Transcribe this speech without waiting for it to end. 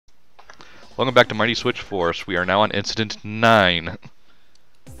Welcome back to Mighty Switch Force. We are now on Incident 9.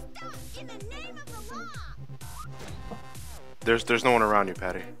 There's no one around you,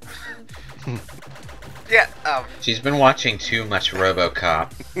 Patty. Yeah, She's been watching too much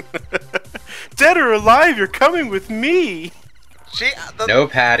RoboCop. Dead or alive, you're coming with me! No,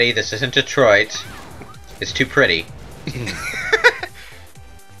 Patty, this isn't Detroit. It's too pretty.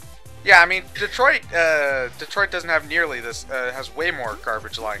 Yeah, I mean, Detroit doesn't have nearly this, has way more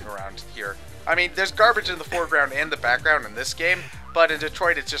garbage lying around here. I mean, there's garbage in the foreground and the background in this game, but in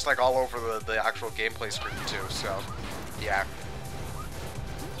Detroit it's just like all over the actual gameplay screen too, so, yeah.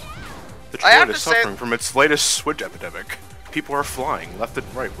 Detroit is suffering from its latest Switch epidemic. People are flying left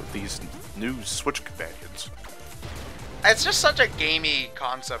and right with these new Switch companions. It's just such a gamey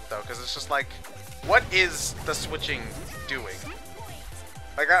concept though, because it's just like, what is the switching doing?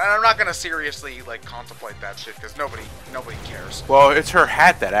 Like, I'm not gonna seriously like contemplate that shit because nobody cares. Well, it's her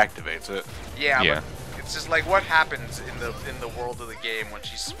hat that activates it. Yeah. But it's just like what happens in the world of the game when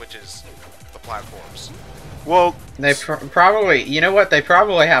she switches the platforms. Well, they probably, you know what? They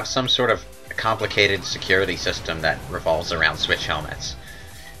probably have some sort of complicated security system that revolves around Switch helmets.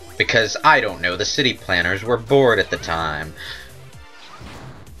 Because I don't know, the city planners were bored at the time.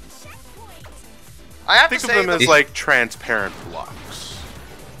 I have think to of say them as like transparent blocks.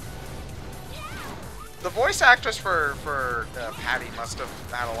 The voice actress for Patty must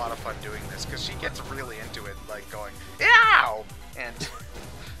have had a lot of fun doing this, because she gets really into it, like going, "Ow!" and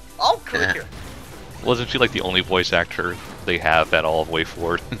all clear. Wasn't she like the only voice actor they have at all of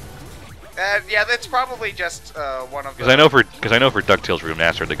Wayforward? Yeah, that's probably just one of the... Because I know for DuckTales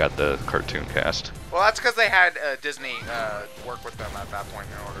Remastered they got the cartoon cast. Well, that's because they had Disney work with them at that point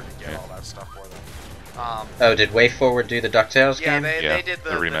in order to get all that stuff for them. Oh, did Wayforward do the DuckTales game? Yeah, they did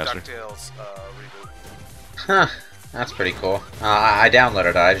the remaster. DuckTales reboot. Huh, that's pretty cool. I downloaded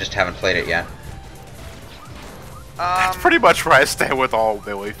it, I just haven't played it yet. That's pretty much where I stand with all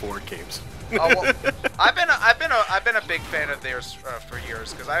the Wayforward games. Oh, well, I've been a big fan of theirs for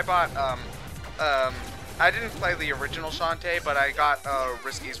years, because I bought I didn't play the original Shantae, but I got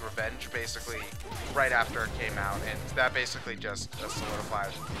Risky's Revenge basically right after it came out, and that basically just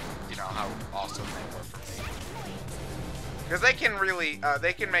solidified, you know, how awesome they were for me. Because they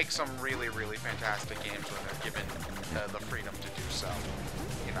can make some really fantastic games when they're given the freedom to do so.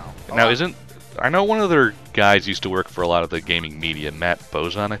 You know. Now I know one of their guys used to work for a lot of the gaming media, Matt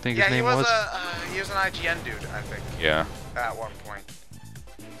Bozon, I think his name was. He was an IGN dude, I think. Yeah. At one point.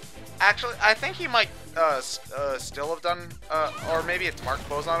 Actually, I think he might still have done, or maybe it's Mark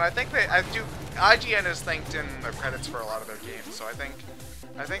Bozon. I think IGN is thanked in the credits for a lot of their games, so I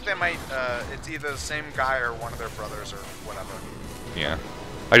think they might. It's either the same guy or one of their brothers or whatever. Yeah.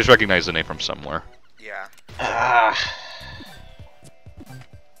 I just recognize the name from somewhere. Yeah.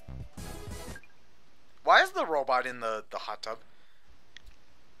 Why is the robot in the hot tub?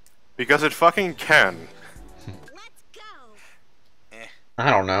 Because it fucking can. Let's go. I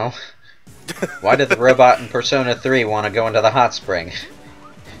don't know. Why did the robot in Persona 3 want to go into the hot spring?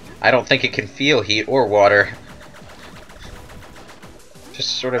 I don't think it can feel heat or water.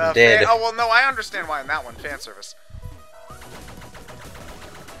 Just sort of did. Oh, well, no, I understand why in that one. Fan service.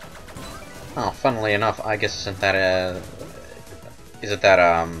 Oh, funnily enough, I guess isn't that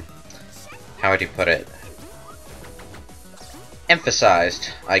how would you put it? Emphasized,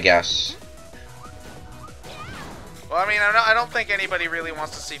 I guess. Well, I mean, I don't think anybody really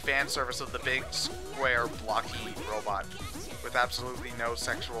wants to see fan service of the big, square, blocky robot with absolutely no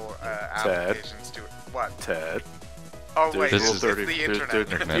sexual applications to it. What? Ted. Oh, wait, This it's is the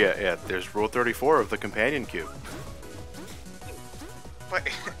internet. Yeah, there's Rule 34 of the companion cube.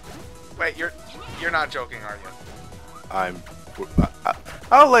 Wait, you're not joking, are you?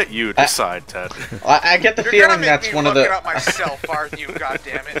 I'll let you decide, Ted. I get the feeling that's one of the. You're gonna make me look it up myself, aren't you? God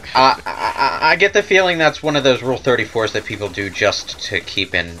damn it! I get the feeling that's one of those Rule 34s that people do just to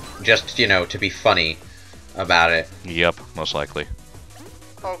keep in, just to be funny about it. Yep, most likely.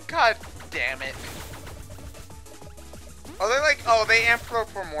 Oh, god damn it! They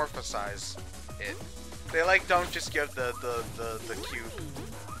anthropomorphize it. They don't just give the cube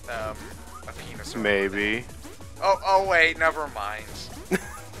a penis. Or Maybe. Anything. Oh wait, never mind.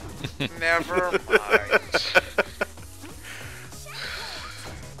 Never mind.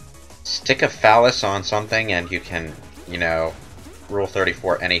 Stick a phallus on something and you can, Rule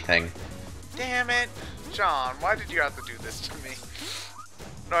 34 anything. Damn it, John! Why did you have to do this to me?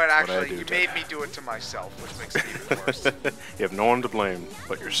 No, actually, you made me do it to myself, which makes it even worse. You have no one to blame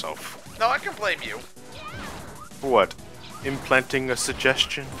but yourself. No, I can blame you. What? Implanting a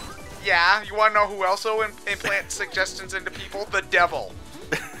suggestion? Yeah, you want to know who else implants suggestions into people? The devil.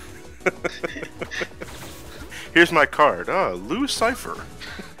 Here's my card. Oh, Lou Cypher.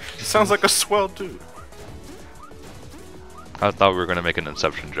 Sounds like a swell dude. I thought we were gonna make an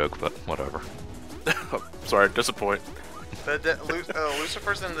Inception joke, but whatever. Sorry, disappoint.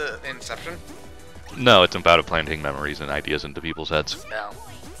 Lucifer's in the Inception? No, it's about planting memories and ideas into people's heads. No.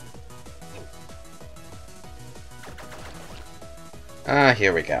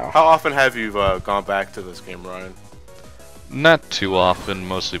 Here we go. How often have you gone back to this game, Ryan? Not too often,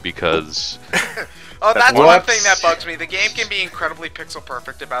 mostly because Oh, that's What? one thing that bugs me. The game can be incredibly pixel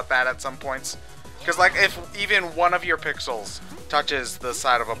perfect about that at some points. Because, like, if even one of your pixels touches the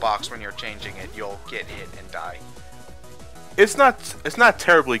side of a box when you're changing it, you'll get hit and die. It's not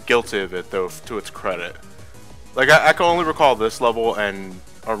terribly guilty of it though, to its credit. Like I can only recall this level and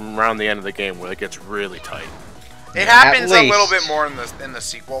around the end of the game where it gets really tight. It happens a least. little bit more in the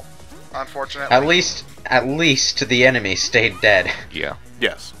sequel, unfortunately. At least the enemy stayed dead. yeah.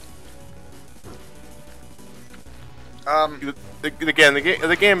 Yes. Um, Again,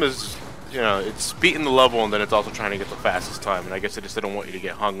 the game is, you know, it's beating the level and then it's also trying to get the fastest time. And I guess they just didn't want you to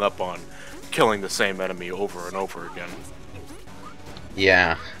get hung up on killing the same enemy over and over again.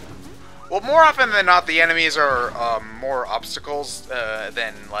 Yeah. well, more often than not, the enemies are more obstacles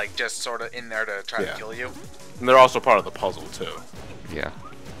than like just sort of in there to try to kill you. And they're also part of the puzzle too. Yeah.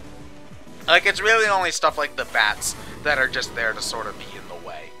 Like, it's really only stuff like the bats that are just there to sort of be in the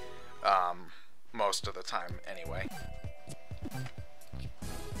way. Most of the time, anyway.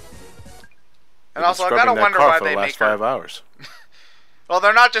 And also, I gotta wonder why they make her... 5 hours. Well,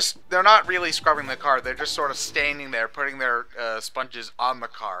 they're not really scrubbing the car. They're just sort of standing there, putting their sponges on the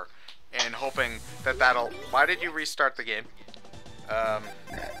car, and hoping that that'll... Why did you restart the game?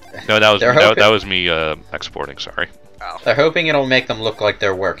 No, that was They're that was me exporting. Sorry. Oh. They're hoping it'll make them look like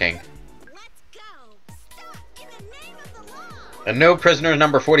they're working. Let's go. Stop in the name of the law. And no, prisoner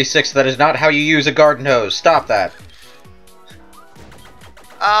number 46, that is not how you use a garden hose. Stop that.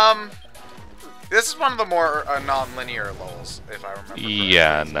 This is one of the more non-linear levels, if I remember correctly.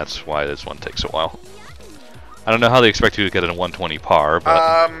 Yeah, and that's why this one takes a while. I don't know how they expect you to get in a 120 par,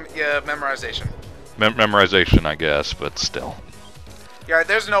 but Yeah, memorization. memorization, I guess, but still, Yeah,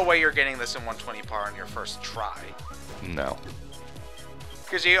 there's no way you're getting this in 120 par on your first try. no.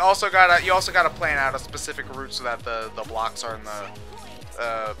 Because you also gotta plan out a specific route so that the blocks are in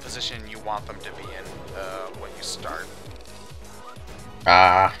the position you want them to be in when you start.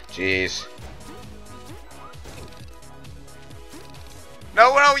 Ah, jeez.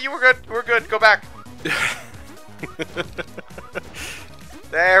 No, you were good. We're good. Go back.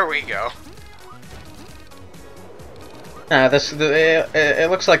 There we go. It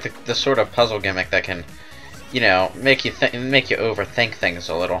looks like the sort of puzzle gimmick that can, you know, make you overthink things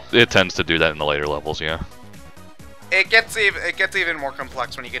a little. It tends to do that in the later levels, yeah. It gets even more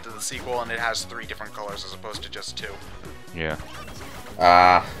complex when you get to the sequel, and it has 3 different colors as opposed to just 2. Yeah.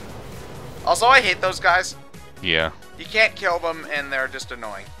 Also, I hate those guys. Yeah. You can't kill them, and they're just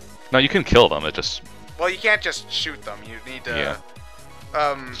annoying. No, you can kill them. It just Well, you can't just shoot them. You need to.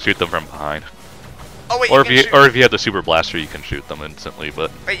 shoot them from behind. Oh wait, Or you if you have the super blaster, you can shoot them instantly. But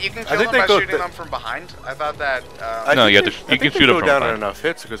wait, you can I kill think them they by go shooting th- them from behind. I thought that. No, you I can think shoot they go them from down behind. in enough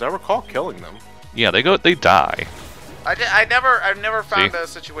hits because I recall killing them. yeah, they die. I've never found a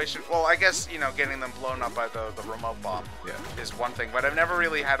situation. Well, I guess getting them blown up by the remote bomb is one thing, but I've never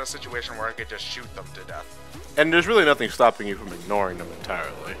really had a situation where I could just shoot them to death. And there's really nothing stopping you from ignoring them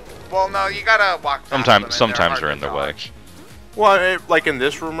entirely. Well, no, you gotta walk. past them, and Sometimes they're they're in their way. hard to dodge. Well, like in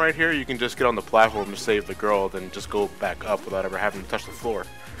this room right here, you can just get on the platform to save the girl, then just go back up without ever having to touch the floor.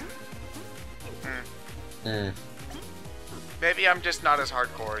 Maybe I'm just not as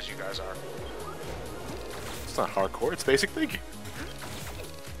hardcore as you guys are. It's not hardcore; it's basic thinking.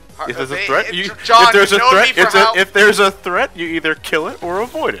 If John, there's a threat, if there's a threat, you either kill it or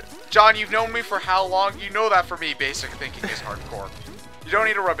avoid it. John, you've known me for how long? You know that for me, basic thinking is hardcore. You don't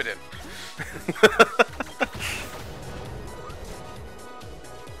need to rub it in.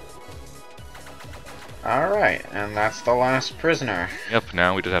 Alright, and that's the last prisoner. Yep.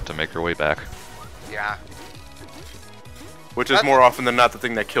 Now we just have to make our way back. Yeah. Which is more often than not the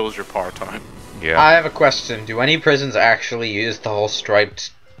thing that kills your par time. Yeah. I have a question. Do any prisons actually use the whole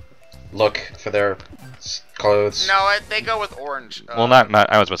striped look for their clothes? No, they go with orange. Well, not.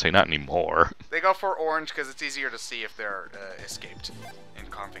 I was about to say not anymore. They go for orange because it's easier to see if they're escaped in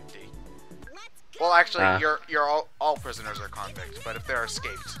convict D. Well, actually, all prisoners are convicts, but if they're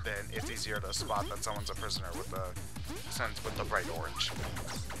escaped, then it's easier to spot that someone's a prisoner with the bright orange.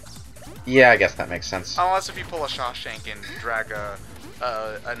 Yeah, I guess that makes sense. Unless if you pull a Shawshank and drag a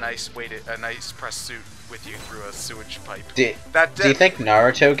nice press suit with you through a sewage pipe. Do you think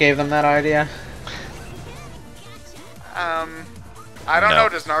Naruto gave them that idea? I don't No. know.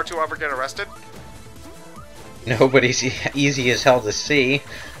 Does Naruto ever get arrested? Nobody's easy as hell to see.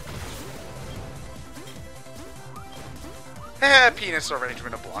 Penis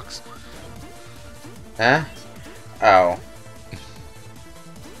arrangement of blocks. Huh? Oh.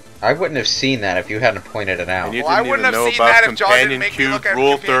 I wouldn't have seen that if you hadn't pointed it out. And you Well, I didn't wouldn't even have know seen about that if John didn't Companion make me look Cube at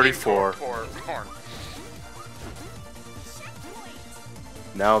Rule companion 34. porn.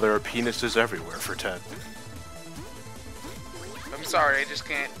 Now there are penises everywhere for Ted. I'm sorry, I just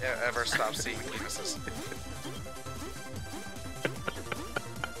can't ever stop seeing penises.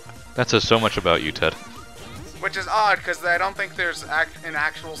 That says so much about you, Ted. Which is odd, because I don't think there's an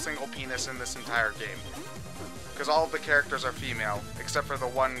actual single penis in this entire game. Because all of the characters are female, except for the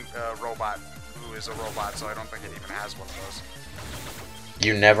one robot who is a robot, so I don't think it even has one of those.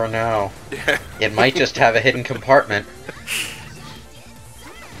 You never know. Yeah. It might just have a hidden compartment.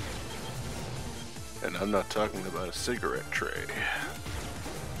 And I'm not talking about a cigarette tray.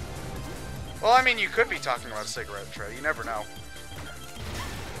 Well, I mean, you could be talking about a cigarette tray. You never know.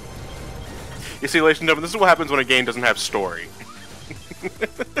 You see, ladies and gentlemen, this is what happens when a game doesn't have story.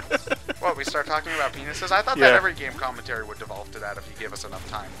 What, we start talking about penises? I thought Yeah. that every game commentary would devolve to that if you gave us enough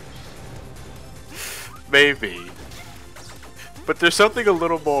time. Maybe. But there's something a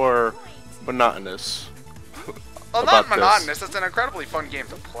little more monotonous. Well, about not this. monotonous. It's an incredibly fun game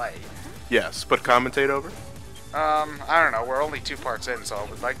to play. Yes, but commentate over? I don't know. We're only 2 parts in, so I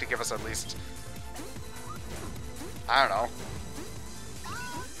would like to give us at least... I don't know.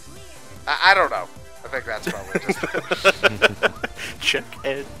 I don't know. I think that's probably just... Check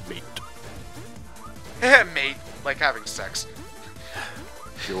and mate. Mate, like having sex.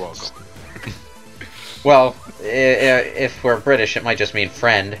 You're welcome. Well, if we're British, it might just mean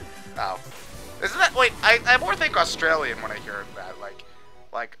friend. Oh. Isn't that... Wait, I more think Australian when I hear that.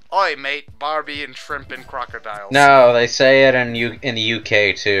 Like, oi, mate, Barbie and shrimp and crocodiles. No, they say it in the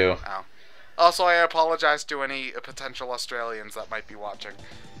UK too. Oh. Also, I apologize to any potential Australians that might be watching.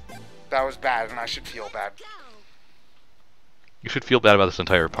 That was bad, and I should feel bad. You should feel bad about this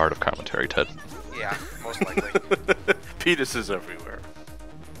entire part of commentary, Ted. Yeah, most likely. Penises everywhere.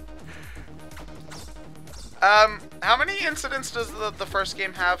 How many incidents does the first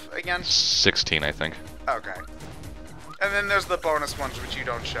game have again? 16, I think. Okay. And then there's the bonus ones which you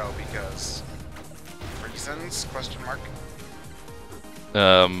don't show because... reasons? Question mark.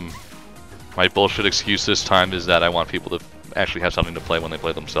 My bullshit excuse this time is that I want people to actually have something to play when they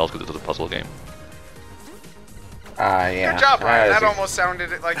play themselves because it's a puzzle game. Yeah. Good job, Ryan. That Uh, almost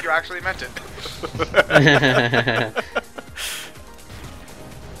sounded like you actually meant it.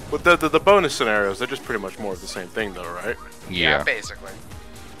 With the bonus scenarios, they're just pretty much more of the same thing, though, right? Yeah. Basically.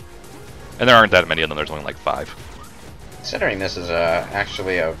 And there aren't that many of them. There's only like 5. Considering this is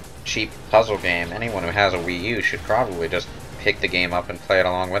actually a cheap puzzle game, anyone who has a Wii U should probably just pick the game up and play it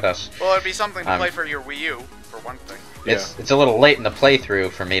along with us. Well, it'd be something to play for your Wii U, for one thing. It's a little late in the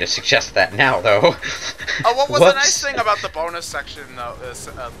playthrough for me to suggest that now, though. Oh, what was the Whoops. nice thing about the bonus section, though, is,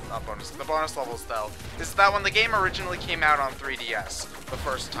 the bonus levels, though, is that when the game originally came out on 3DS the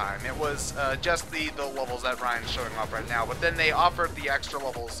first time, it was just the levels that Ryan's showing off right now, but then they offered the extra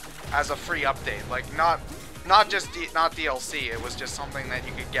levels as a free update, like, not DLC, it was just something that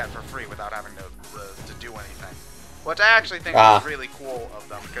you could get for free without having to do anything. Which I actually think was really cool of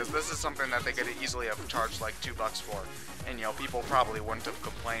them, because this is something that they could easily have charged like $2 for, and you know, people probably wouldn't have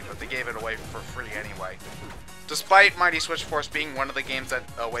complained, but they gave it away for free anyway. Despite Mighty Switch Force being one of the games that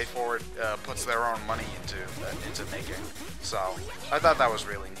Wayforward puts their own money into making, so I thought that was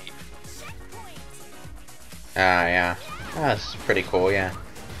really neat. Yeah. That's pretty cool, yeah.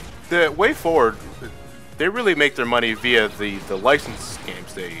 The Wayforward, they really make their money via the licensed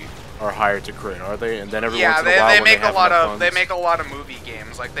games they are hired to create, are they? And then every once in a while, they when make they have a lot enough of funds- they make a lot of movie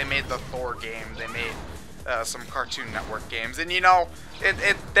games. Like they made the Thor game, they made some Cartoon Network games, and you know,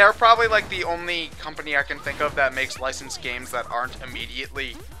 they're probably like the only company I can think of that makes licensed games that aren't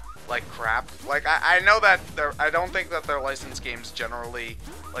immediately like crap. Like I know that I don't think that their licensed games generally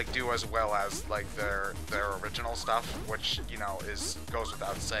like do as well as like their original stuff, which you know goes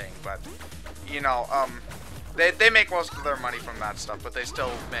without saying. But you know, They make most of their money from that stuff, but they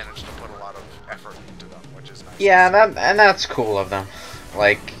still manage to put a lot of effort into them, which is nice. Yeah, that's cool of them.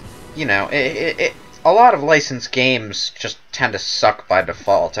 Like, you know, a lot of licensed games just tend to suck by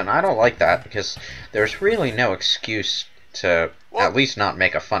default, and I don't like that because there's really no excuse to Well, At least not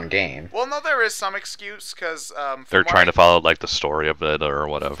make a fun game. well, no, there is some excuse because They're trying to follow like the story of it or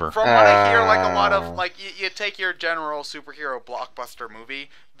whatever. From what I hear, like a lot of like you take your general superhero blockbuster movie,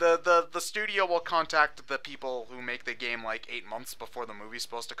 the studio will contact the people who make the game like 8 months before the movie's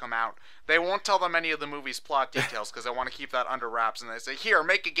supposed to come out. They won't tell them any of the movie's plot details because they want to keep that under wraps. And they say, "Here,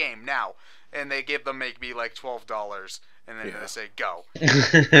 make a game now," and they give them maybe like $12, and then they say, "Go."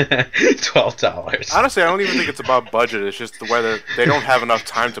 $12. Honestly, I don't even think it's about budget. It's just whether they don't have enough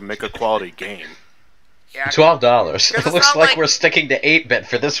time to make a quality game. Yeah, $12. It it's looks not like like- we're sticking to 8-bit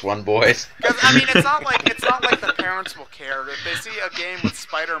for this one, boys. Because I mean, it's not like the parents will care if they see a game with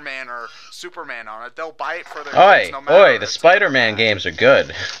Spider-Man or Superman on it. They'll buy it for their Oi, kids no matter. oi, if the it's- Spider-Man games are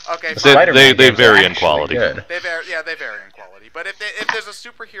good. Okay, The fine. Spider-Man they games are vary in actually quality. good. They vary in quality. But if there's a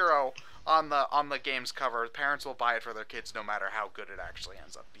superhero on the game's cover, parents will buy it for their kids no matter how good it actually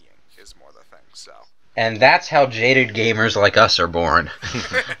ends up being. Is more the thing. So. And that's how jaded gamers like us are born.